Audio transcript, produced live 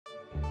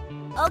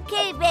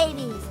Okay,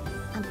 babies.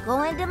 I'm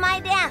going to my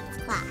dance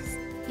class.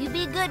 You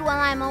be good while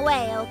I'm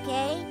away,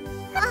 okay?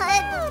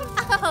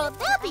 Oh,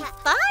 that'll be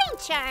fine,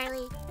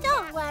 Charlie.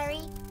 Don't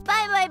worry.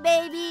 Bye-bye,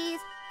 babies.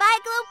 Bye,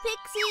 Glow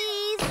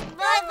Pixies.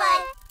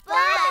 Bye-bye.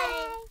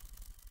 Bye.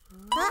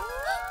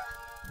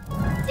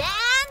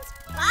 Dance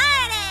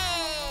party!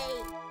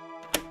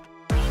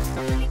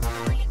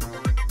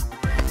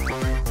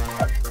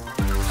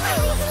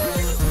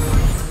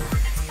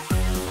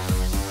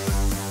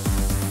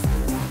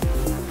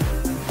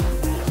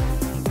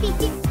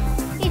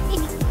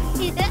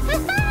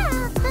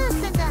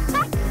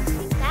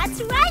 That's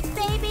right,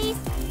 babies.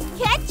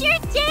 Get your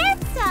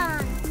dance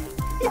on.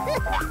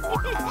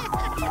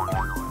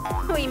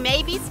 We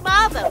may be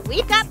small, but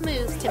we've got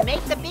moves to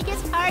make the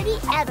biggest party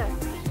ever.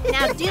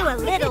 Now do a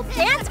little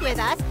dance with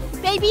us.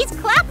 Babies,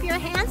 clap your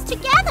hands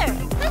together.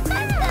 Do a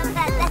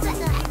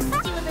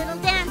little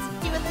dance,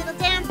 do a little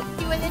dance,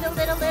 do a little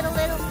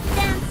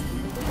dance.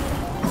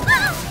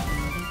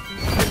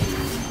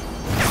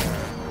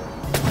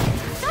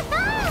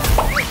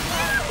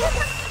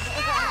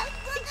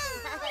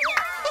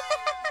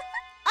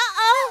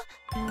 Uh-oh.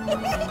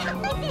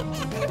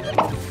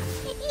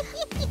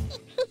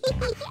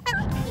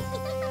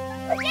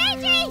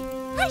 JJ,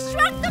 I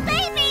shrunk the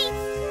baby.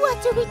 What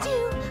do we do?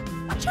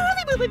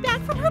 Charlie will be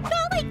back from her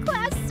ballet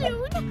class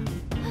soon.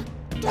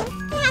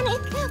 Don't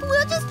panic.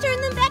 We'll just turn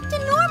them back to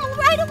normal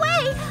right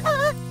away.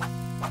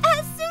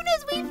 As soon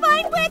as we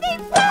find where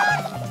they've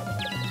gone.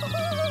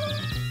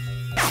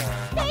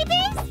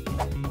 Babies?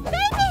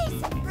 Babies!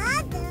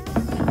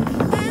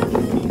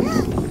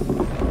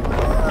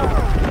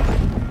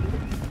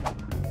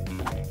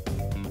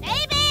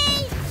 Babies!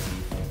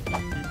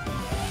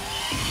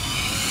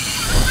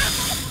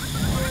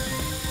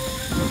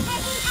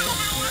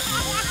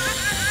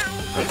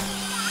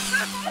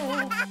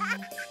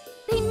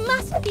 They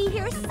must be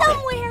here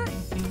somewhere.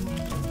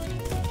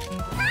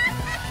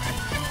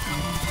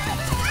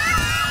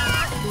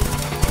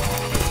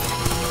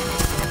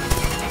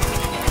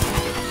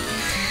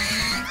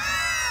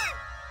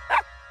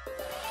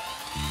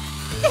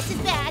 This is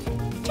bad.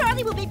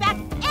 Charlie will be back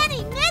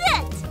any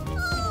minute.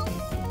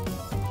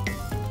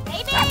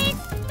 Babies!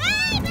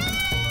 Babies!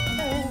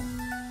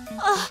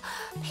 Oh,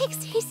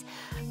 Pixies,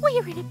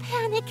 we're in a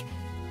panic.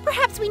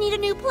 Perhaps we need a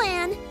new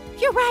plan.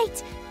 You're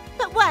right.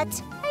 But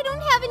what? I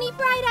don't have any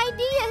bright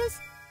ideas.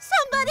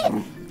 Somebody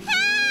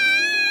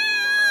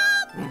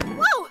help!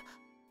 Whoa!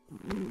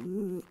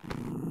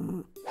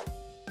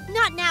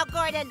 Not now,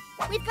 Gordon.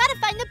 We've got to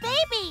find the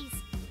babies.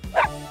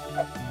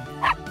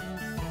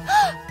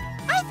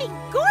 I think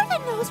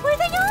Gordon knows where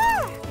they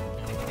are.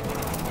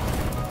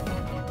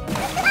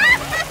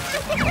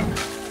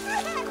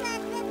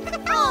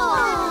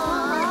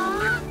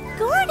 Aww.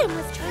 Gordon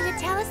was trying to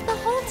tell us the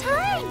whole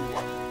time.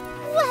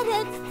 What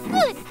a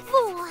good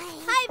boy.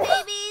 Hi,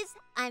 babies.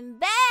 I'm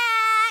back.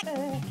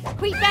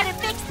 We better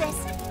fix this.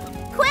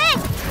 Quick!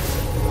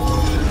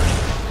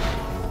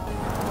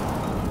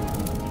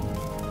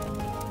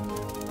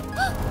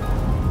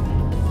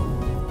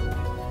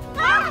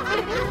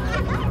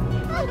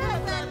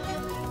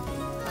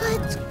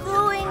 What's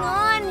going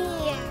on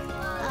here?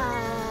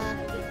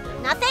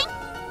 Nothing?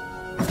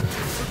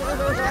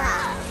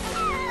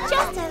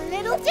 Just a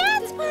little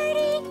dance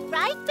party,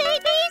 right,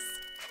 babies?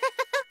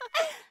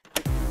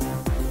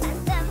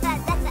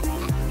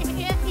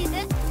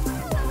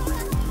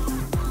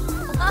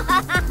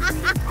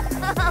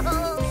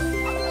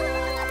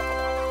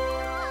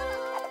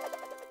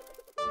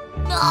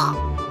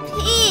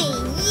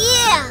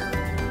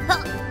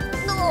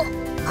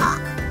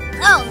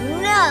 Oh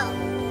no!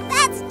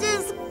 That's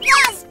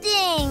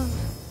disgusting!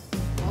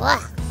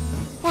 Well,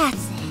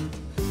 that's it.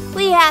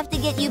 We have to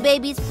get you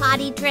babies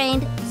potty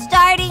trained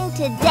starting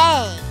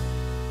today.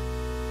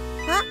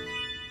 Huh?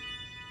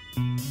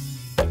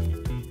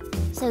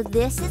 So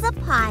this is a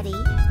potty.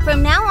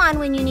 From now on,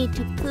 when you need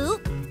to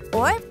poop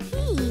or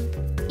pee,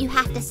 you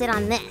have to sit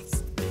on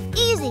this.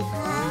 Easy.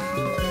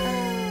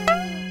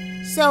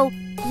 So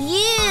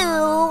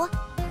you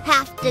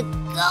have to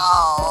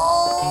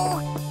go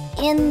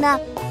in the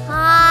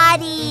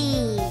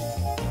potty.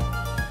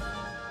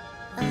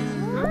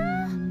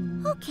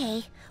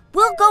 Okay,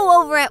 we'll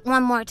go over it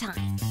one more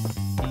time.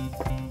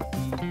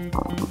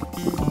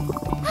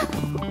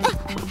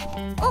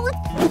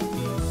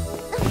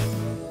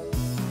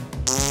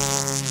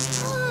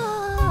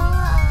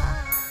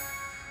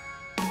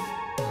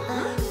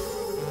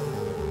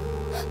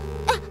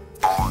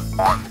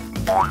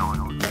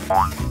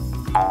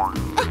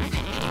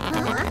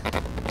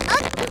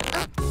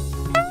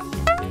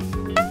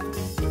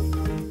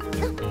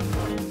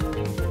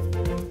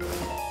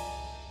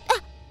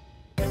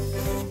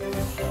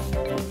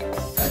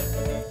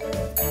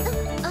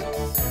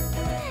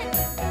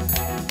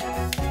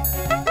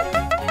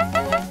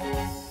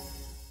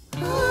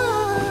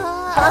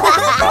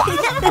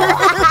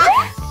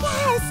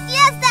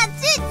 Yes,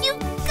 that's it. You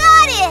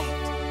got it.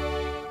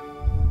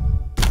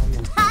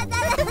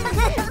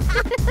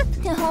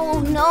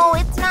 Oh no,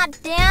 it's not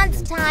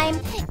dance time.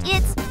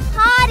 It's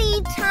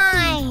potty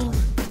time.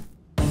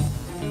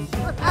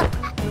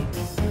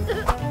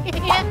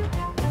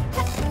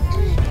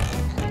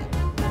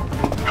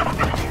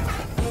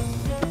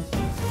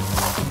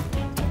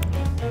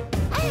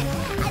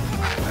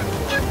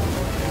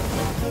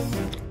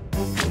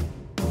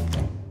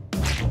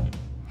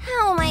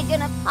 How am I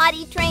gonna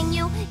potty train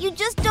you? You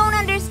just don't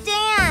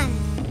understand.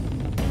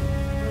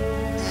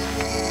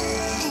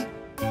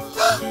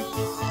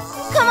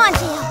 Come on,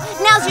 Tail.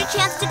 Now's your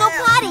chance to go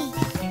potty.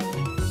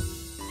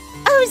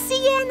 Oh,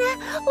 Sienna,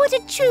 what a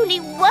truly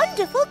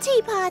wonderful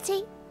tea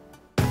party.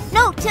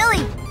 No,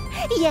 Tilly.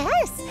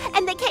 Yes,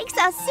 and the cakes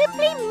are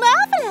simply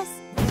marvelous.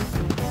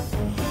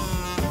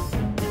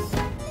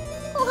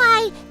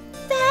 Why,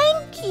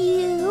 thank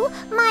you,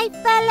 my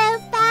fellow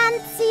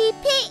fancy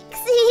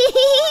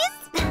pixies.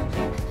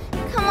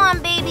 Come on,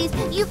 babies.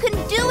 You can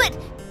do it.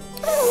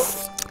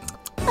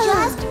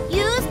 Just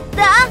use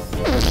the...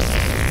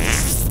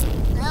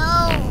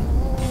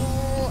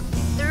 Oh,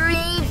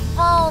 3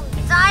 full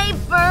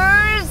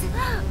diapers.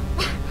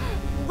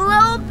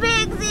 Glow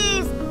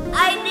Pixies,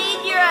 I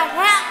need your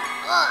help.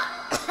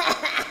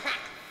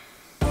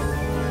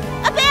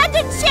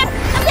 Abandoned ship!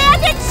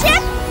 Abandoned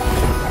ship!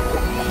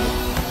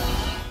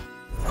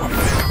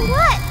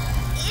 What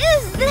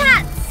is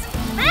that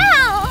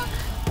smell?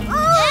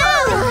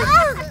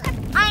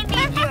 I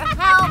need your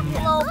help,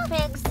 Glow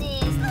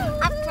Pixies.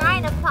 I'm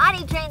trying to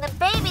potty train the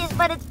babies,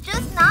 but it's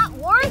just not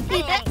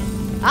working.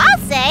 I'll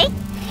say.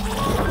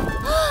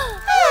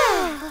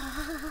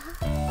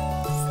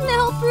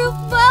 Smell-proof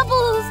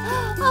bubbles.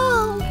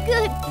 Oh,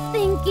 good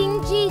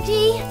thinking,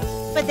 Gigi.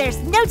 But there's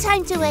no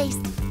time to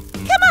waste.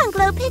 Come on,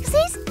 Glow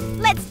Pixies.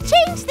 Let's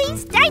change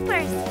these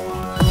diapers.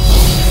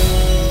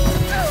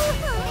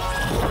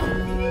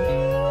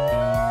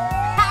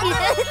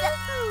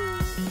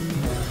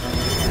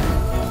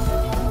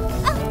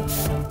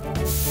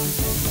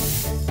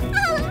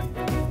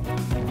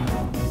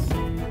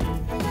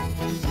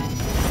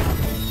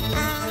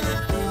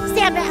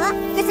 Stand, Bella.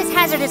 This is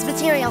hazardous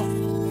material.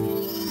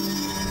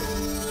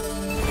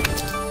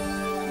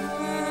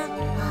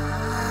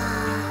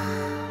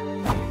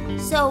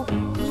 So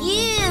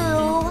you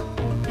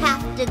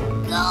have to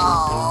go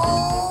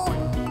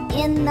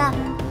in the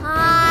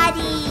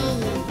potty.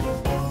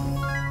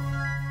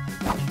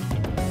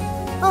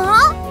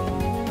 Uh-huh.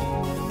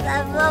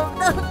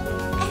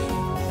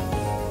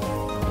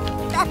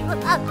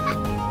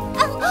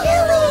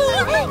 Tilly,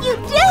 you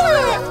did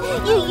it!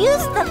 You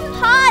used the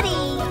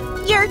potty.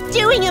 You're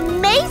doing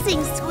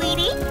amazing,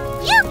 sweetie.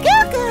 You go,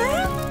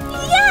 girl.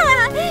 Yeah,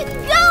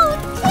 go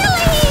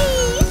Tilly!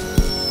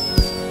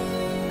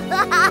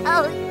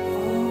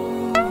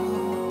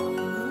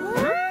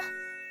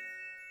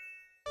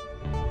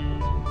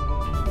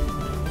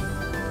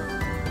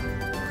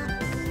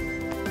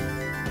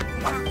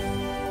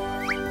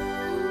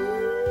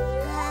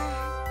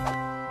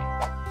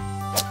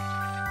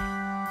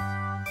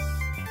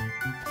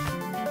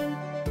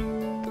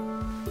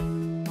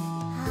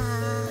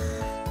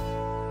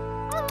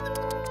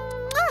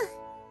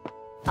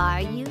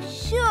 Are you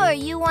sure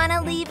you want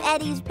to leave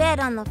Eddie's bed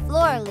on the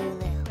floor, Lulu?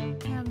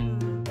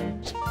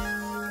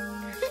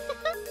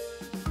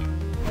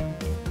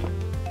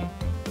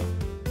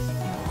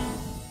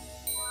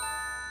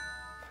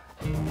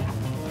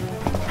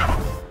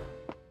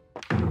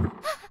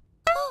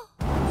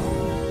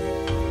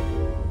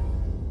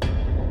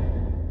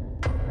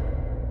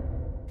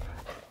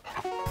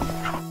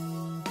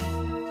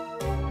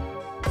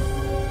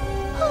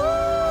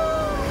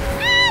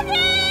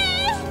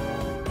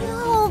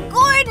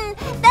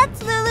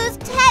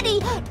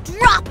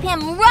 Drop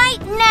him right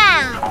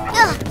now!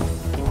 Ugh.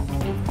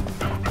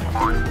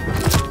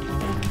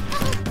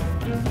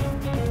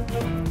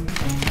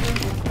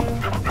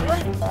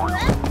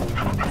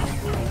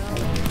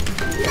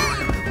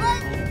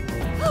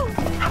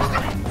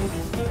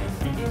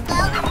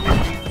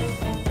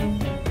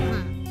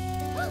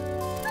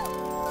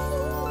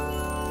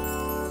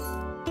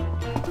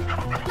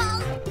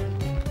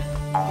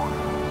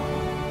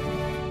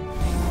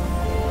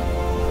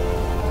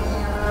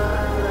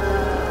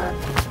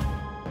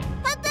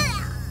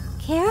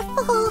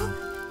 Careful!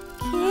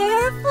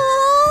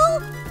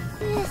 Careful!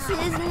 This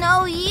is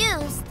no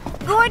use.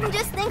 Gordon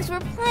just thinks we're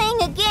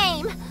playing a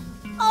game.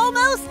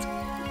 Almost!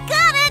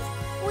 Got it!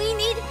 We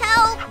need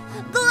help!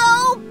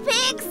 Glow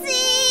Pixies!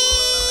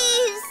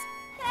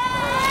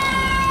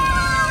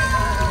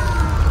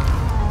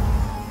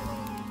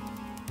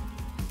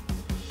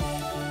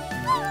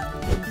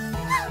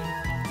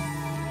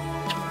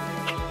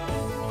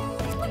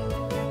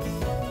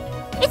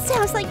 It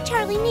sounds like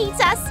Charlie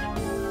needs us.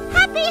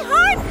 Happy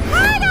Heart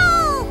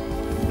Hurdle!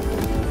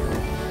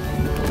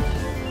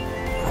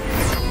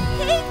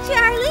 Hey,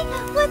 Charlie,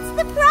 what's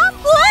the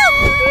problem?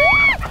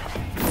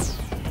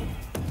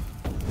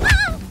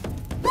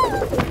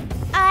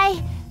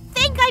 I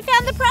think I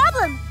found the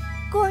problem.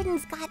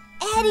 Gordon's got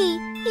Eddie.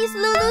 He's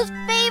Lulu's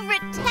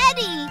favorite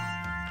teddy.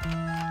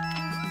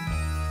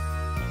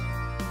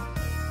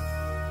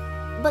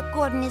 But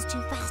Gordon is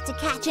too fast to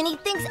catch, and he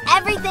thinks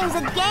everything's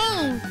a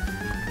game.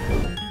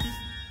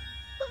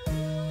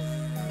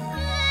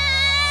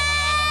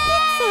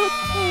 It's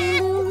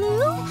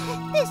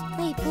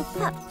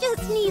Pup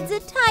just needs a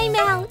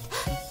timeout.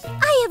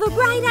 I have a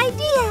bright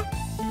idea.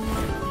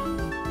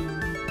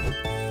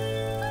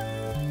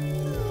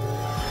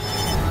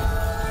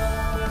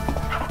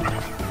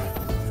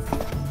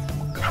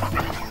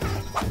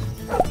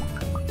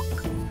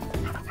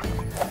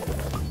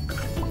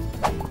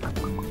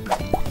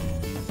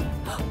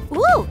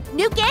 Ooh,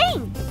 new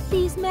game!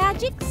 These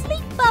magic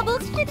sleep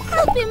bubbles should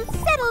help him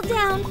settle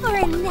down for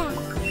a nap.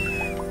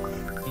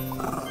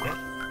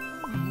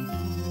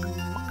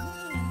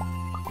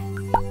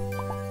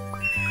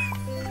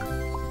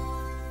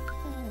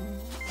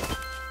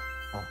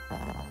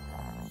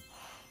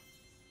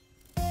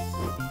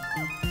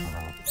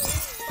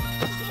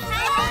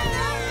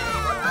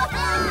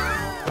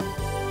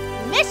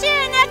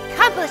 Mission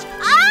accomplished!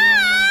 Ah!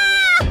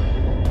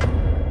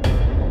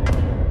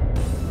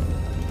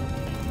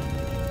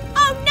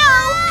 Oh no!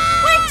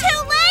 We're too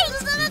late!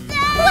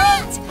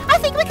 Wait! I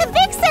think we can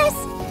fix this!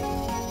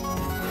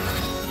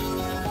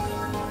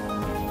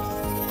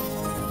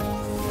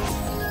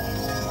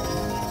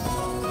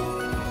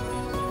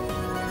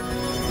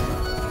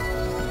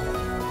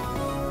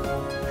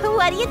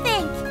 What do you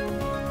think?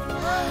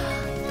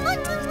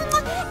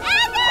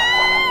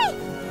 Annie!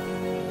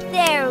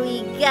 There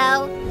we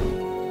go.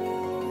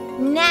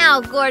 Now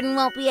Gordon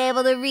won't be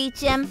able to reach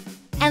him.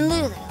 And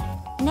Lulu,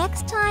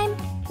 next time,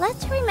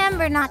 let's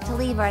remember not to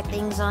leave our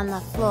things on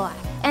the floor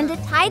and to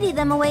tidy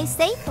them away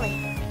safely.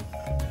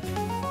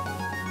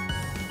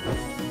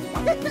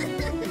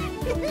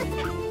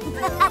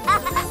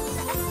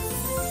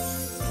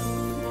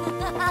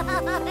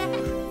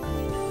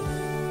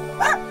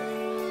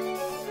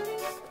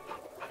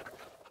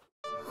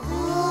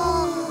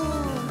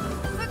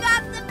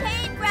 Forgot the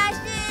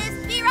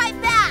paintbrushes. Be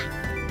right back.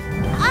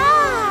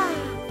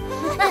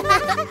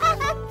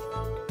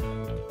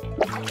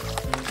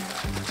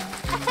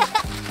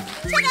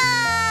 Ta-da!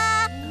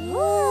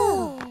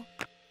 Ooh.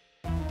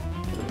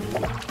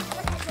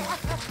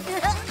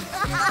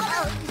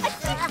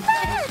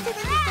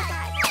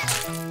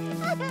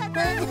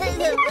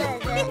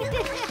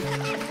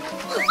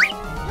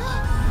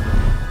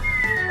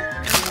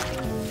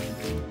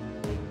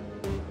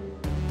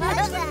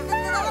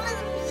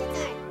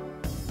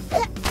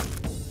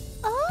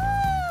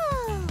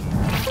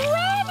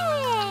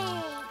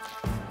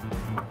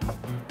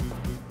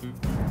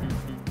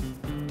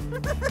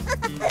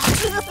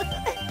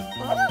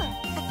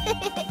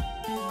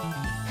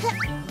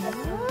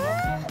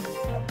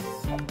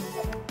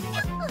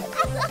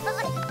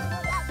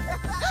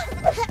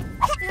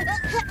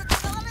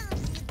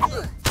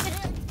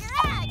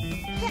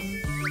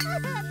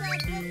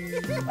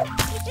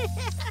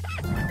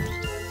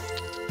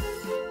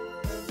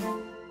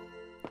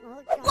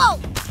 Whoa!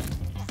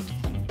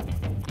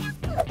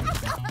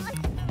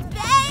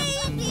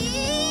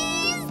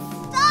 Babies,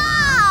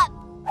 stop!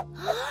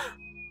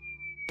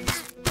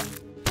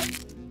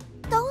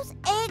 Those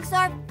eggs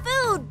are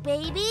food,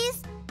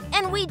 babies,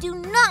 and we do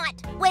not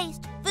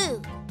waste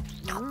food.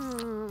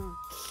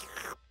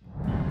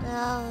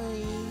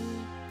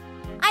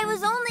 I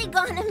was only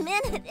gone a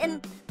minute,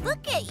 and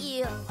look at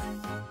you.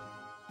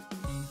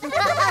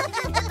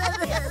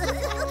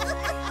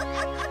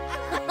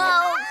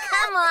 Oh,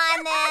 come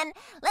on then.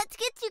 Let's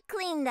get you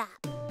cleaned up.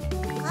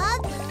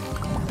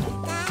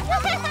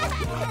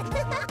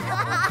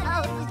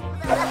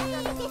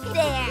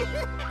 There.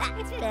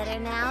 That's better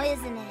now,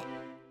 isn't it?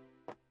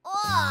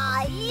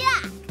 Oh,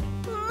 yuck!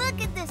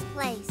 Look at this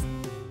place.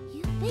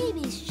 You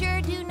babies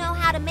sure do know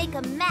how to make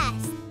a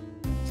mess.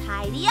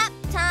 Tidy up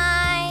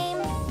time.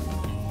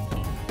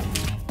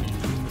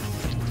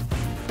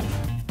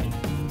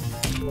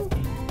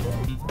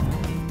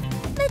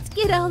 Let's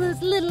get all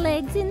those little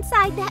eggs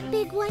inside that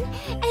big one,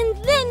 and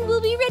then we'll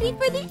be ready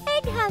for the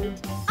egg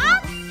hunt. On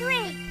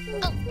three.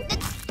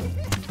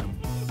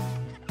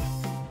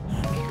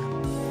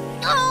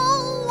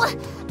 Oh,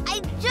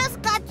 I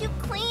just got you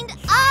cleaned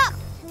up.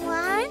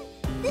 One,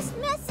 this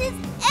mess is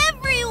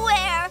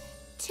everywhere.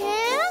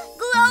 Two,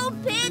 glow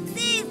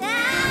pixies,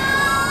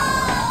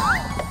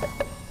 help!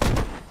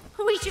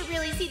 We should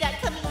really see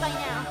that coming by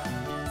now.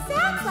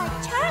 Sounds like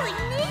Charlie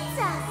needs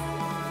us.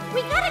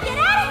 We gotta get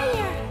out of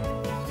here.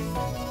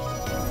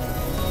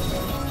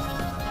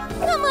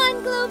 Come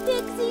on, glow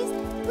pixies.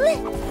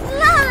 Let's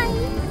fly.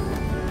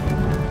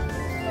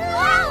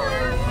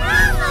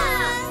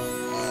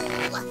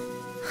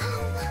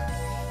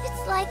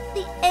 It's like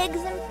the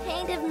eggs and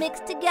paint have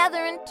mixed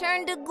together and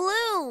turned to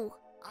glue.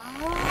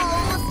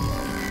 Almost.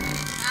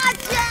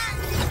 Gotcha!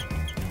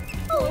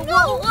 Oh,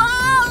 whoa,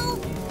 whoa!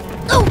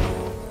 Oh!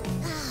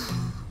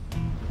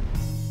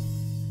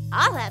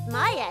 I'll have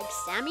my eggs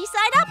Sammy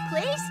side up,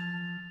 please.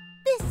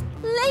 This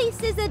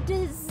place is a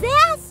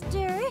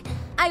disaster.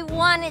 I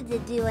wanted to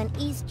do an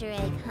Easter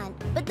egg hunt,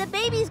 but the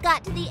babies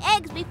got to the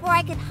eggs before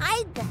I could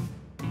hide them.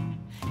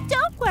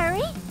 Don't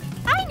worry.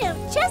 I know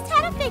just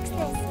how to fix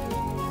this.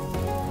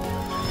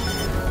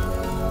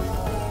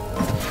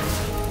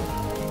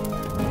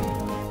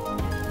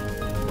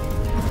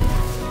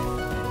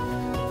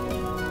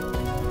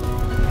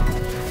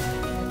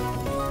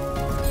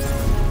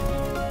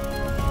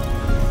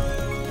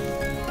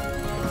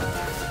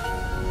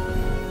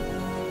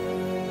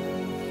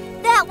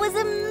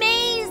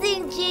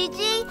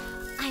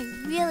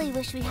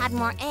 wish we had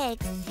more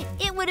eggs.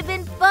 It would have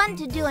been fun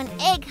to do an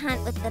egg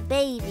hunt with the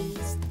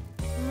babies.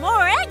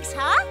 More eggs,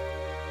 huh?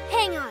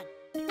 Hang on.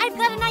 I've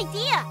got an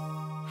idea.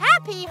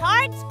 Happy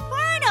Hearts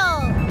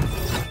Portal!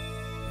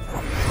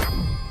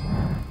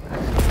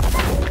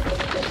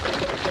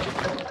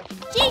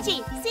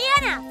 Gigi,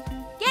 Sienna,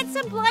 get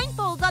some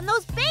blindfolds on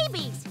those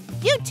babies.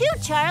 You too,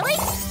 Charlie.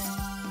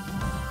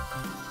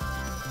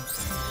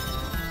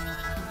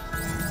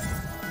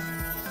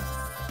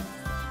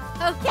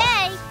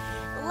 Okay,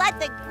 let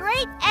the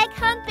great egg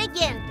hunt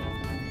begin.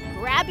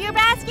 Grab your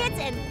baskets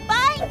and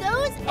find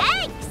those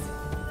eggs.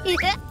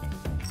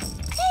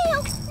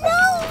 Tail, no!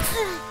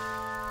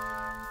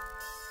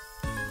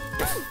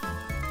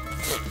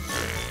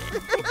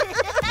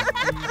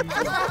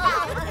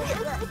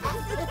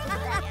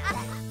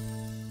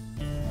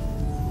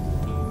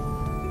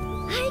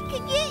 I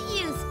could get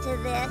used to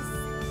this.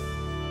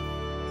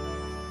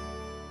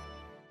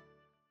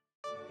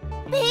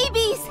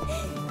 Babies,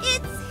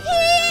 it's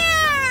here!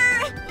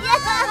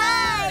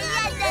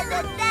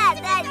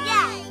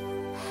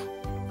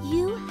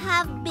 You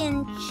have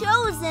been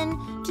chosen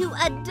to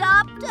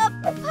adopt a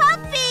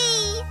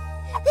puppy!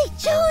 They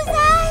chose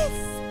us!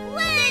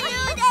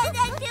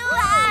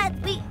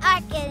 We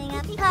are getting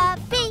a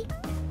puppy!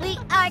 We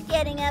are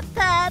getting a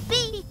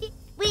puppy!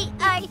 We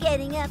are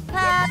getting a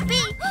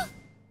puppy!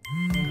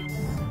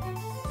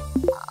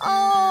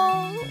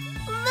 Oh,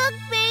 look,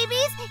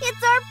 babies!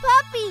 It's our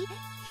puppy!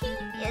 He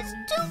is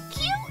too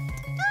cute!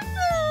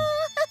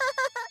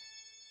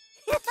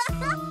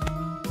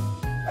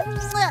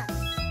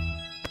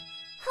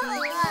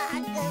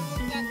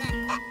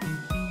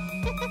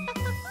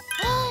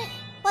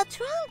 What's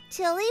wrong,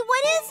 Tilly?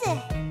 What is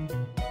it?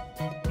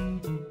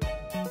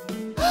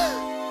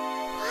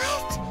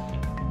 What?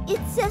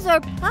 It says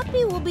our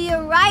puppy will be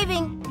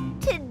arriving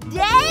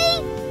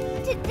today?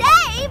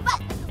 Today?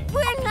 But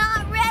we're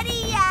not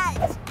ready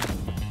yet.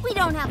 We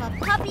don't have a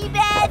puppy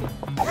bed.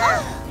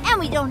 And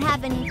we don't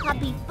have any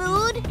puppy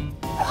food.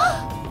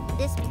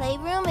 This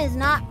playroom is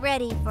not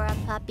ready for a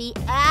puppy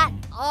at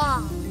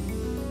all.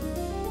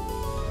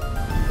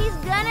 He's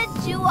gonna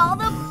chew all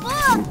the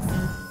books.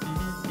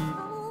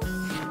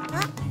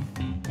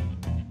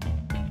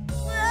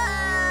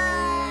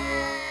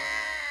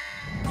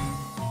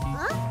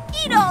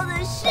 Eat all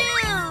the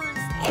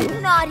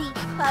shoes! Naughty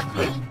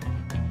puppy!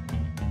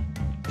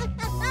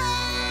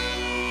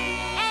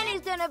 And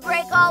he's gonna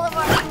break all of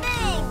our things!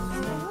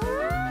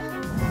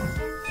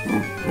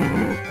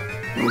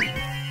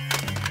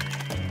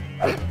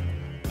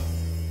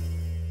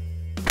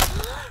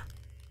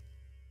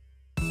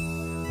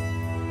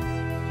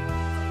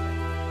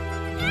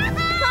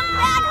 Come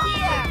back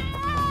here!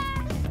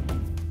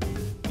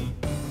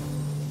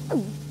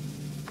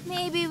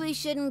 Maybe we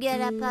shouldn't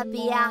get a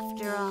puppy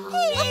after all.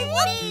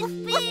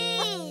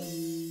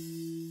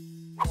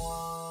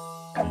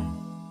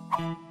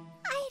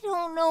 I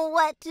don't know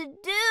what to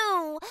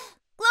do.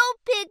 Glow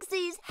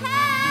Pixies, help!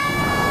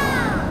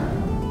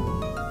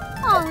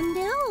 Oh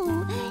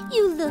no,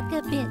 you look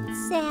a bit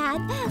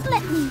sad.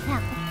 Let me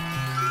help.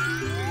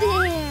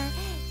 There,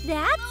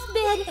 that's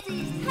better.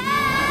 Pixies,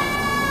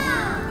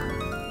 help!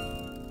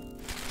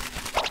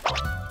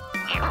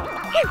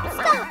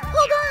 Stop,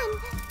 hold on.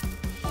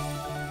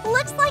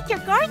 Looks like your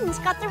garden's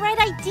got the right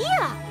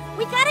idea.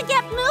 We gotta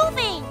get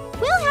moving.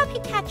 We'll help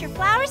you catch your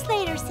flowers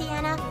later,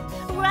 Sienna.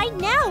 Right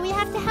now, we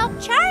have to help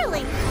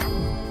Charlie.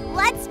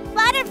 Let's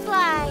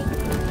butterfly.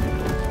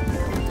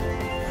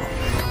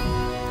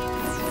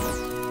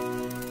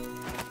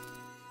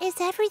 Is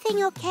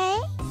everything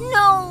okay?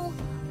 No,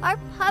 our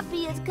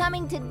puppy is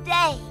coming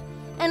today.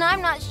 And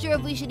I'm not sure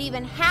if we should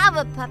even have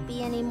a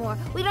puppy anymore.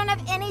 We don't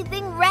have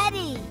anything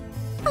ready.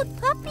 A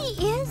puppy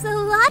is a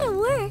lot of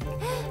work.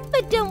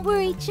 But don't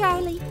worry,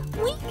 Charlie.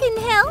 We can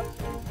help.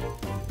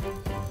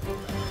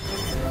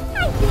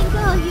 I think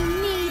all you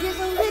need is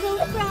a little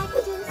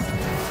practice.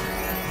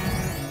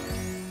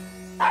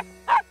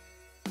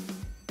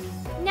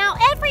 Now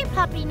every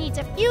puppy needs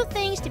a few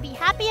things to be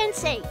happy and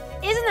safe.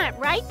 Isn't that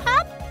right,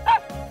 Pup?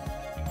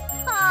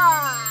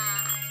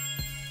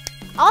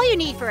 All you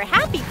need for a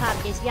happy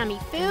pup is yummy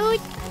food,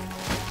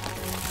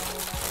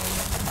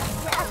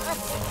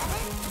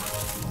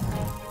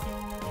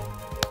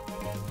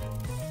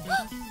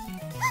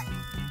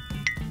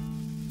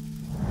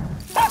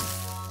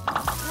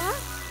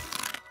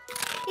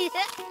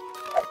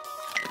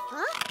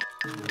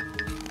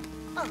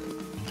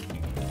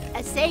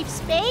 a safe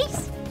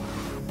space,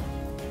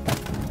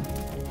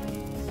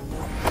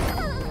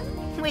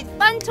 with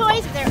fun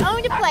toys of their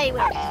own to play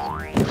with.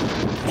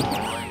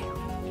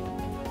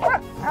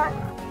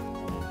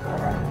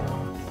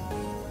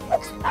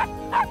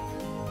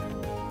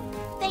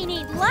 They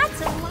need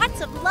lots and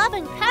lots of love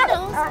and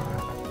cuddles.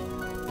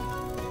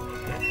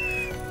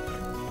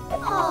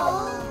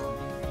 Aww.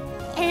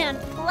 And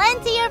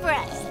plenty of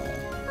rest.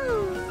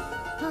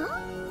 Huh?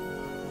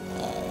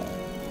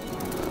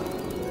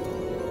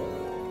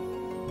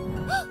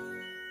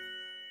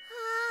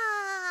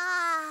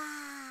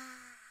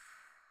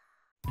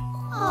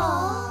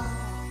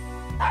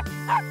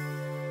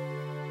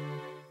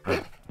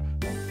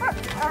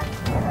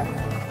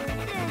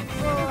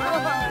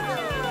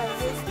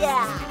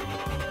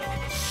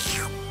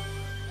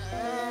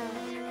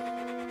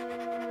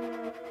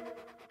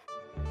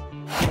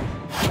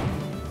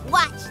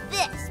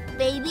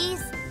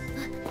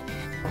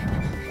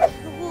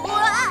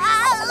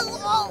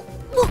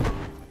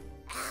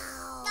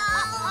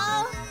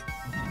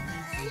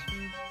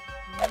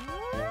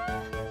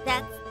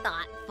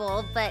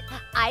 but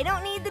I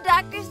don't need the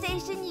doctor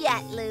station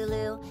yet,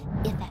 Lulu.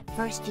 If at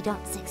first you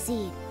don't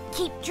succeed,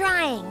 keep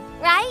trying,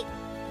 right?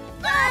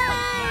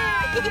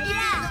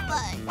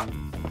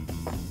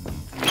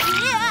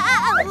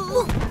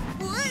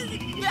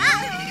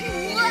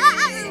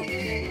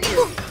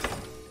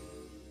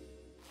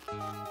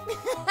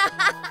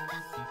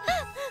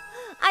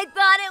 I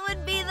thought it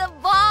would be the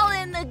ball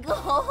in the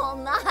goal,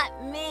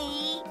 not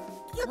me.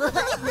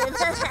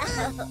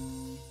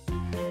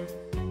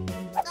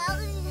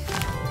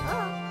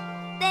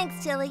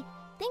 Thanks, Tilly.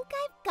 Think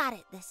I've got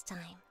it this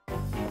time.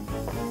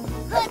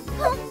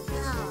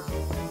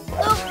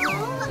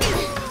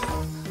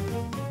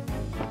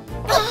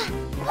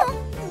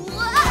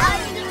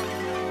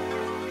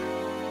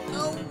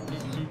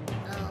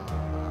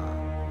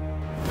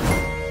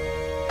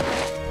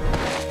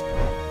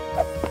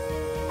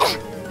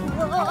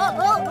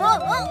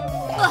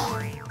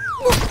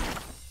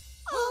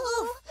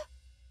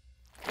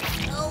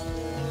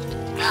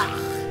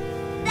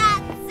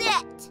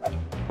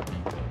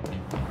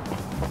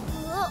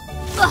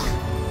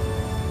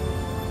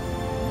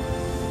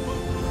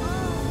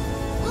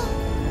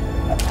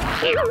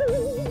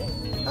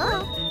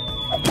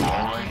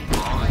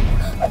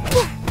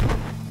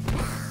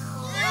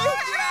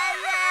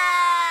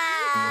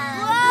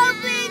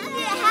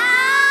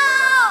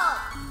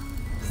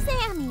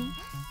 Sammy,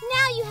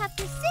 now you have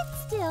to sit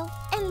still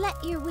and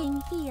let your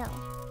wing heal,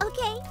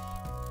 okay?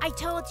 I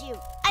told you,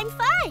 I'm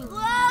fine.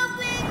 Help!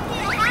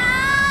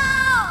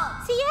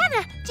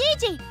 Sienna,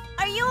 Gigi,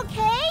 are you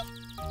okay?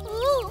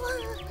 Ooh.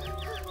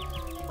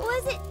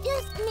 Was it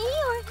just me,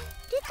 or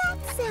did that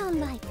sound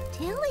like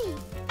Tilly?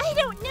 I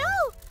don't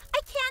know.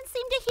 I can't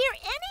seem to hear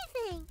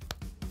anything.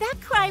 That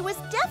cry was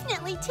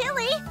definitely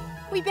Tilly.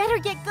 We better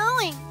get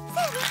going.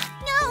 Sammy,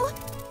 no!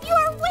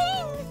 Your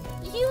wing!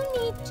 You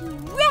need to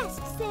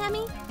rest,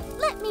 Sammy.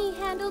 Let me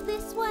handle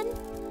this one.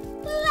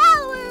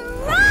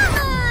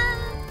 Flower-rama!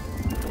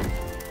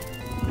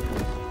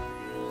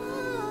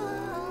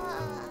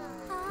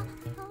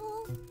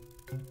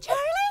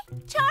 Charlie?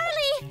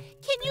 Charlie,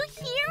 can you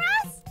hear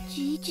us?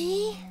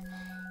 Gigi,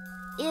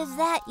 is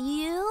that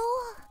you?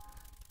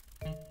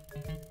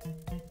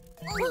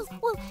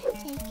 Whoa,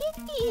 take it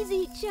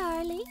easy,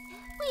 Charlie.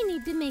 We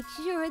need to make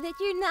sure that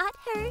you're not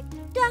hurt.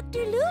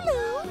 Dr.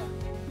 Lulu!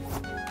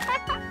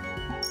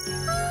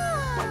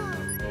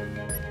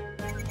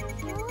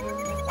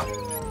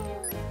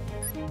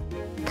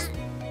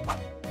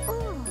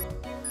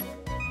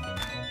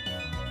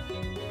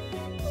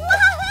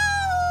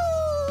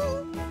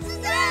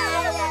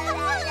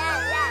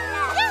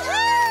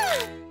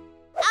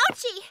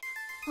 Ouchie!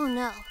 Oh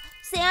no.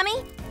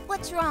 Sammy,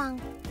 what's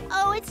wrong?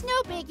 Oh, it's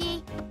no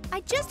biggie.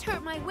 I just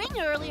hurt my wing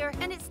earlier,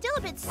 and it's still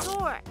a bit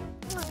sore.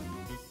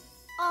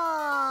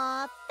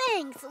 Aw,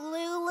 thanks,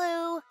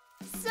 Lulu.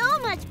 So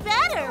much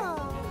better.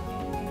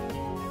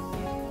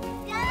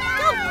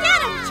 Go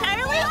get him,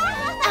 Charlie!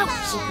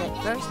 Ouch! If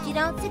at first you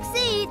don't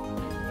succeed,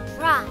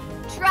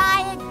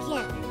 try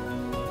again.